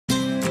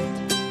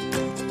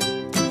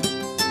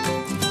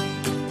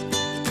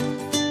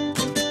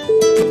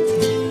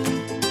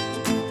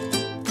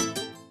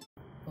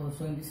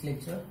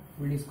lecture,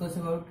 we will discuss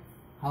about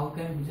how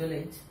we can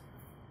visualize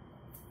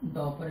the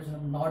operation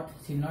of Cnot,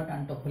 Cnot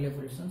and Toffoli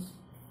operations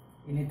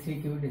in a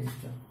 3-qubit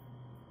register,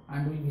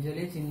 and we will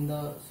visualize in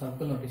the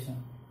circle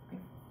notation.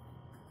 Okay.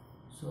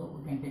 So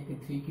we can take a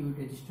 3-qubit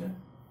register.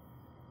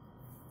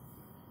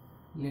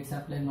 Let's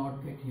apply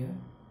NOT gate here.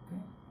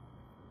 Okay.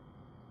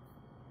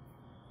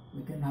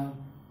 We can have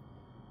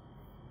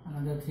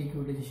another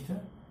 3-qubit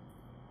register.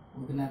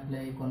 We can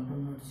apply control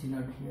node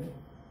Cnot here.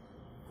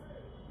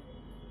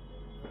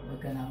 We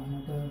can have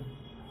another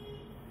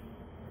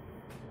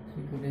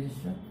 3-qubit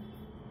register.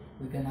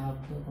 We can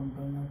have the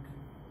control node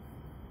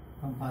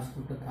from first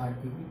qubit to third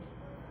qubit,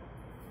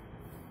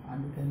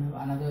 and we can have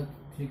another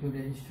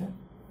 3-qubit register.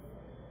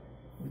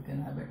 We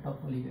can have a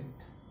Toffoli gate,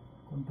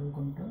 control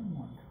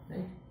node,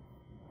 right?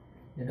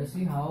 Let us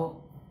see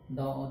how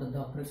the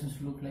operations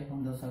look like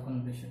on the circle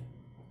notation.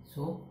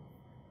 So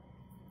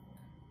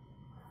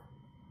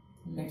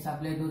let's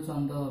apply those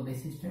on the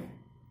basis state.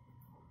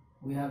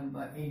 We have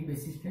 8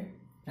 basis state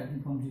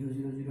starting from 0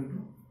 0 0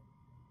 2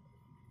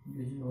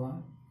 0 0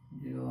 1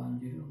 0 1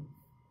 0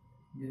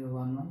 0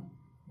 1 1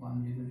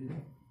 1 0 0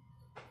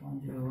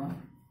 1 0 1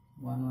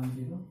 1 1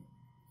 0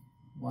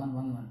 1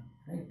 1 1,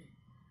 right?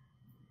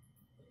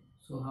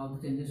 So how the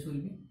changes will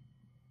be?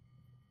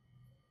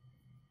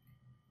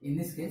 In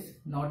this case,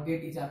 NOT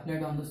gate is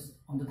applied on the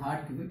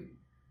third qubit,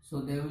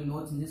 so there will be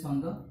no changes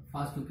on the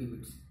first 2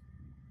 qubits.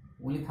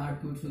 Only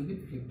third qubits will be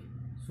flipped.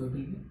 So it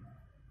will be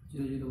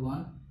 0 0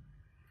 1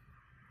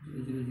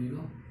 0 0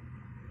 0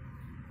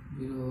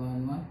 0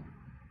 1 1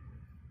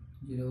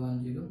 0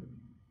 1 0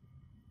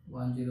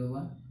 1 0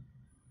 1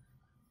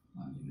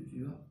 1 0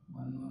 0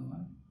 1 1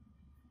 1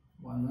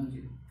 1 1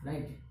 0,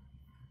 right?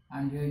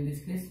 And here in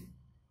this case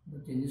the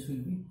changes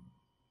will be,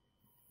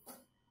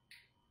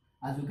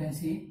 as you can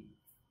see,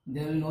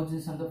 there will be no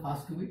changes on the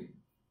first qubit,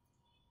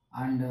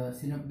 and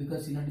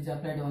because Cnot is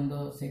applied on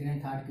the second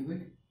and third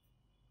qubit,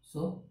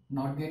 so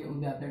NOT gate will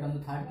be applied on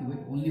the third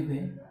qubit only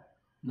when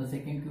the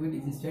second qubit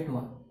is in state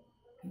 1.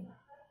 Okay.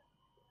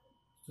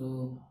 So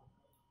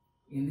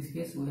in this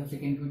case we have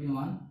second qubit in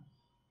 1,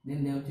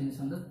 then there will changes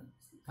on the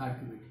third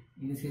qubit.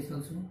 In this case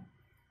also,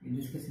 in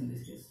this case,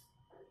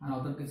 and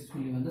other cases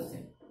will remain the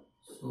same.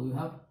 So you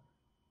have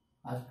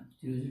as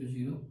 0 0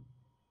 0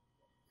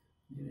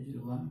 0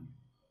 0 1,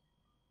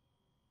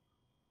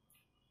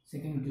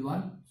 second qubit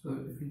 1, so it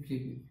will flip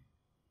it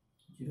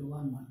 0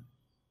 1 1.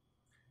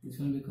 This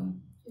will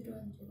become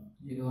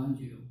 0 1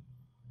 0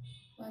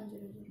 1 0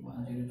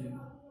 1 0 0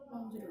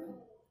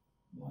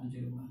 1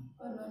 0 1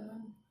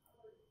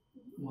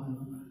 1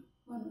 1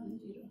 1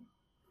 0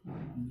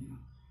 1 0.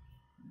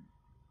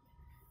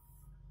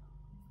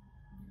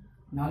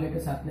 Now let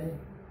us apply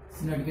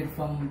Cnot gate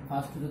from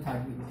first to the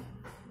third qubit.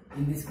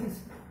 In this case,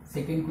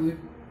 second qubit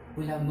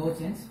will have no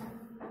change,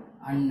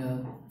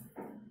 and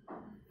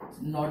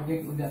NOT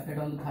gate will be applied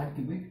on the third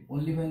qubit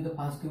only when the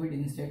first qubit is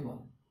in state 1.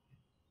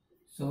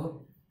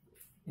 So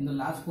in the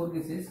last 4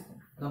 cases,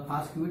 the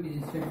first qubit is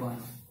in state 1.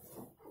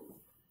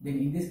 Then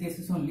in these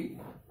cases only,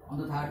 on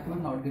the third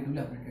qubit NOT gate will be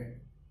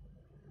applied,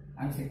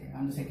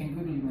 and the second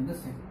qubit will remain the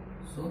same.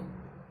 So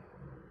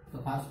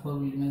the first 4 will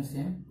remain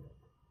same.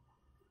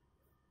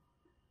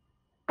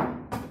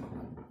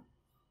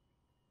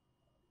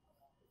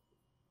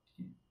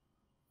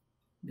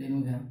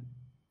 Then we have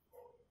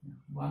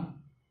 1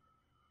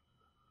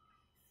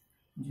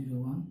 0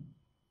 1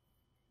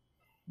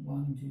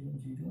 1 0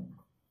 0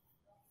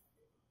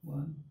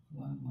 1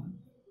 1 1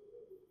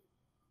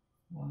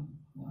 1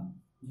 1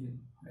 0,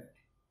 right?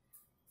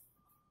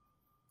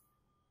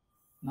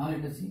 Now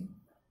let us see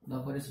the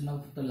operation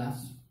of the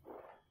last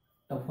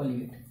Toffoli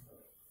gate.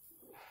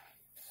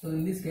 So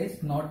in this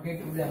case, NOT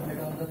gate will be applied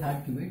on the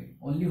third qubit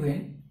only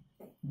when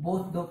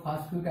both the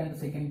first qubit and the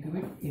second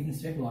qubit is in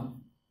state 1.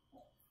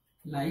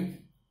 Like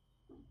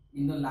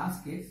in the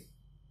last case,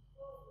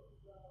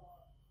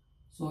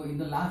 so in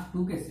the last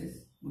 2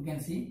 cases we can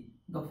see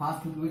the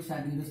first 2 qubits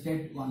are in the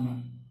state 1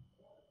 1.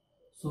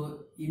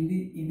 So in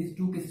these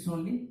 2 cases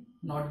only,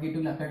 NOT gate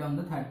will be applied on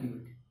the third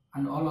qubit,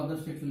 and all other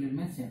states will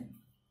remain same.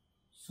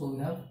 So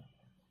we have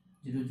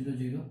 0 0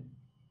 0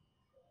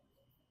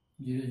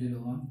 0 0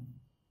 1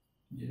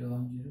 0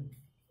 1 0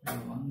 0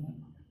 1 1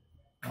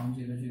 1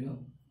 0 0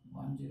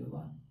 1 0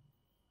 1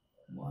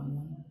 1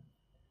 1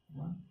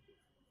 1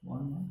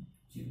 1 1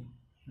 0,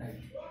 right?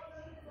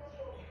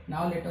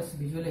 Now let us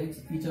visualize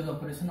each of the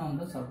operation on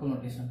the circle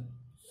notation.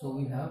 So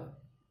we have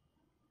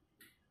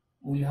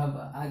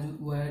as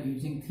we are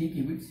using 3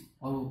 qubits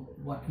or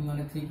working on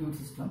a 3-qubit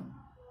system,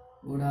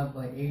 we would have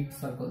 8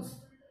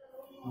 circles: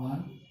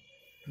 1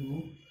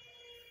 2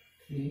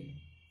 3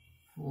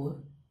 4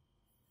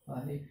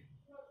 5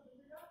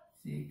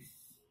 6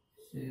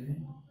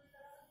 7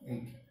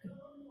 8.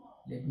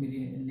 Let me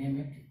name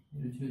it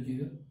 0 0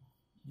 0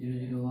 0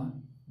 0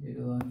 1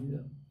 0 1 0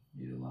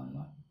 0 1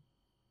 1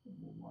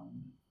 1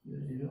 0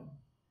 0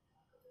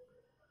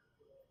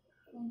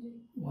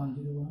 1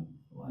 0 1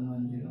 1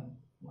 1 0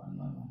 1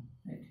 1 1,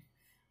 right?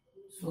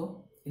 So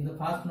in the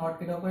first NOT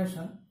gate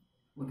operation,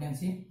 we can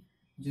see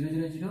 0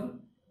 0 0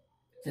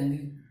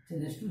 changes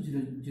changes to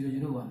 0 0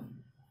 0 1,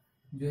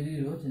 0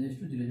 0 changes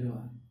to 0 0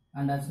 1,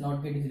 and as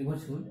not gate is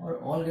reversible or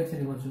all gates are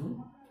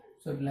reversible,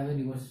 so it will have a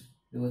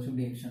reversible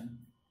reaction.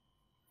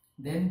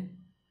 Then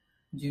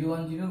 0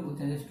 1 0 will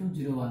changes to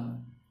 0 1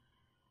 1,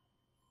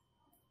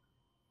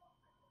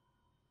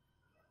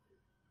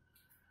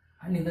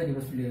 and in the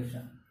reversible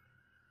direction.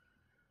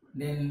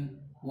 Then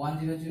 1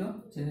 0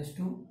 0 changes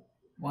to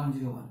 1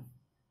 0 1,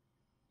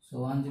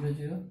 so 1 0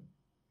 0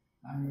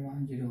 and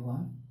 1 0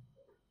 1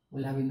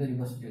 will have in the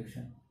reverse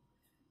direction.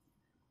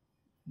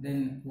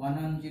 Then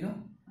 1 1 0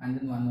 and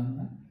then 1 1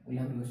 1 will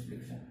have reverse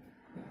direction.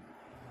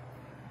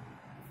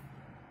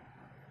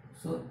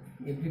 So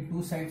every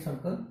two side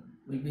circle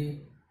will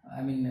be,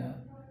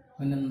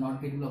 when the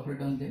NOT gate will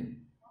operate on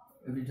them,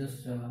 it will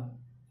just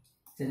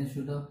change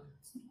to the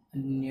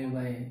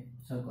nearby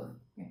circle.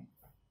 Okay,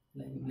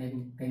 like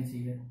you can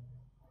see here.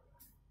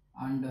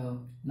 And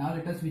now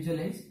let us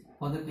visualize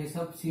for the case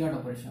of Cnot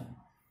operation,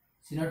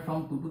 Cnot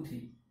from 2 to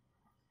 3.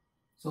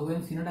 So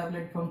when Cnot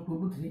applied from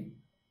 2 to 3,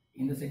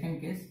 in the second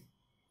case,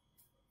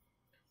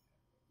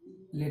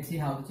 let's see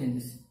how it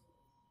changes.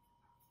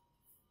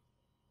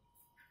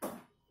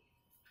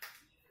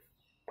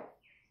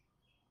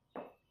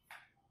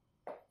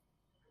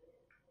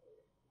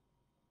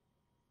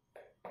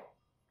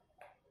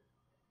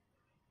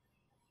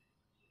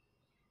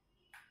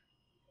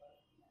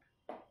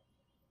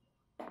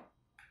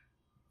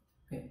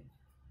 Okay,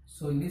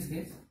 so in this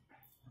case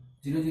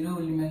 0 0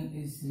 will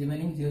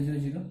remaining 0 0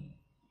 0.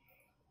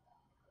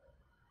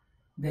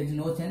 There is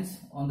no change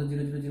on the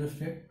 0 0 0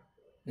 state,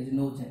 there is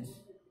no change.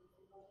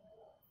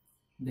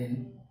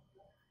 Then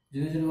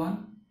 0 0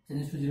 1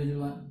 changes to 0 0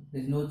 1,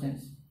 there is no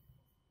change,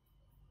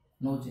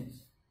 no change.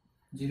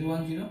 0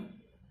 1 0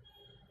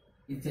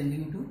 is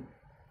changing to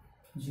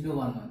 0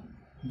 1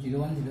 1, 0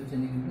 1 0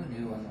 changing into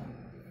 0 1 1.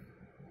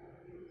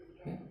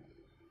 Okay,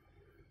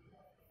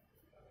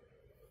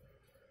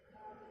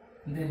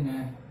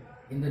 then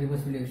in the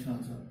reverse direction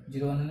also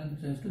 0 1 1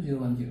 changes to 0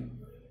 1 0,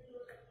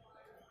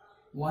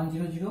 1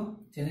 0 0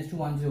 changes to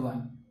 1 0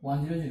 1,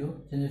 1 0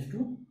 0 changes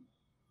to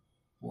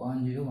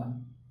 1 0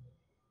 1.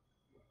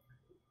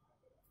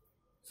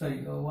 Sorry,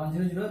 1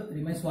 0 0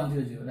 remains 1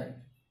 0 0, right?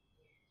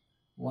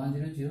 1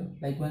 0 0,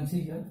 like you can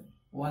see here,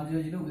 1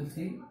 0 0 will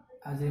see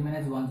as remain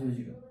as 1 0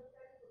 0.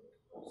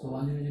 So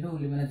 1 0 0 will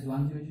remain as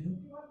 1 0 0.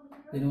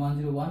 Then 1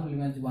 0 1 will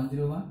remain as 1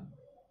 0 1.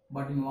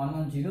 But in 1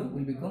 1 0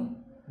 will become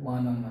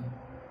 1 1 1.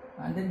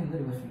 And then in the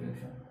reverse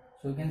direction.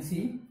 So you can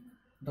see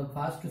the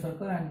first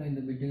circle and in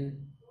the middle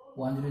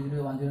 1 0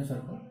 0 1 0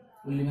 circle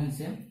will remain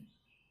same,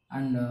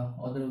 and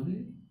other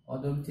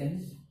will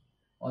changes.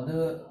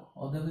 Other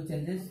will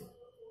changes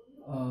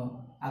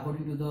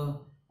according to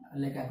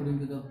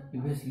the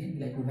previously,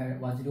 like we had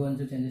 1 0 1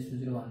 0 changes to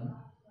 0 1 1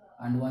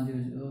 and 1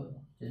 0 0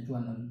 changes to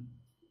 1 1.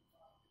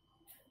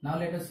 Now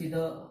let us see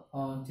the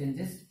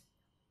changes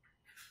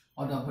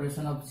or the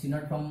operation of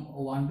Cnot from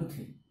 1 to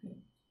 3. Okay.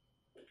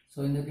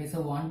 So in the case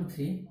of 1 to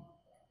 3,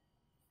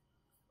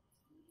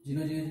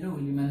 0 0 0 will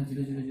remain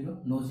 0 0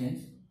 0, no change.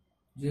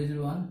 0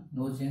 0 1,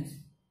 no change.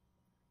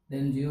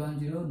 Then 0 1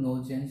 0,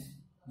 no change.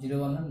 0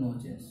 1 1, no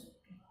change.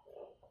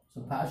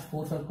 So first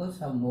four circles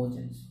have no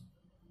change.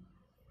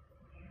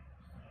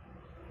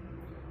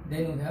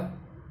 Then we have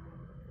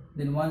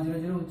 1 0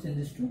 0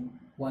 changes to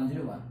 1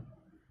 0 1,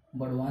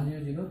 but 1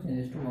 0 0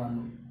 changes to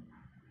 1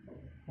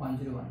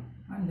 0 1,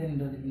 and then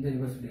in the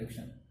reverse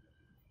direction.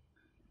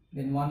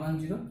 Then 1 1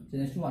 0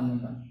 changes to 1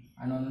 1 1,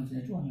 and 1 1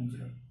 changes to 1 1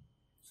 0.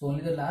 So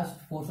only the last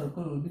four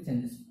circles will be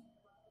changes,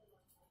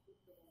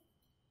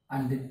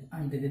 and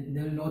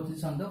there will no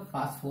change on the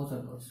first four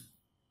circles.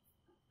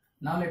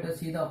 Now let us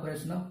see the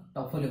operation of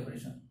Toffoli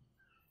operation,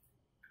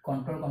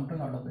 control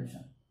not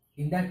operation.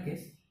 In that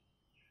case,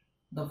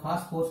 the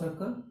first four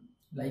circle,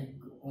 like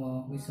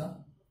we saw,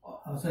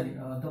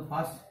 the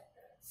first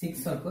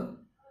six circle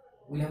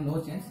will have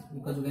no change,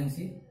 because you can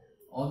see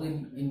all the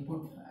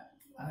input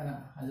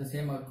has the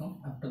same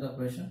outcome after the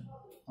operation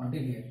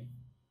until here.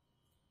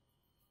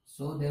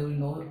 So there will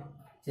no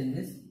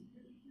changes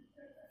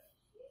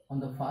on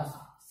the first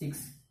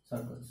six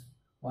circles,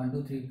 1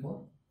 2 3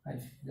 4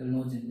 5. There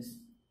will no changes,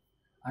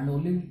 and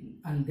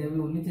there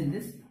will only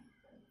changes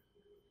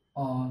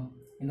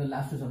in the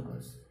last two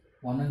circles,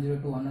 1 1 0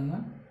 to 1 1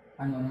 1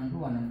 and 1 1 to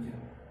 1 1 0.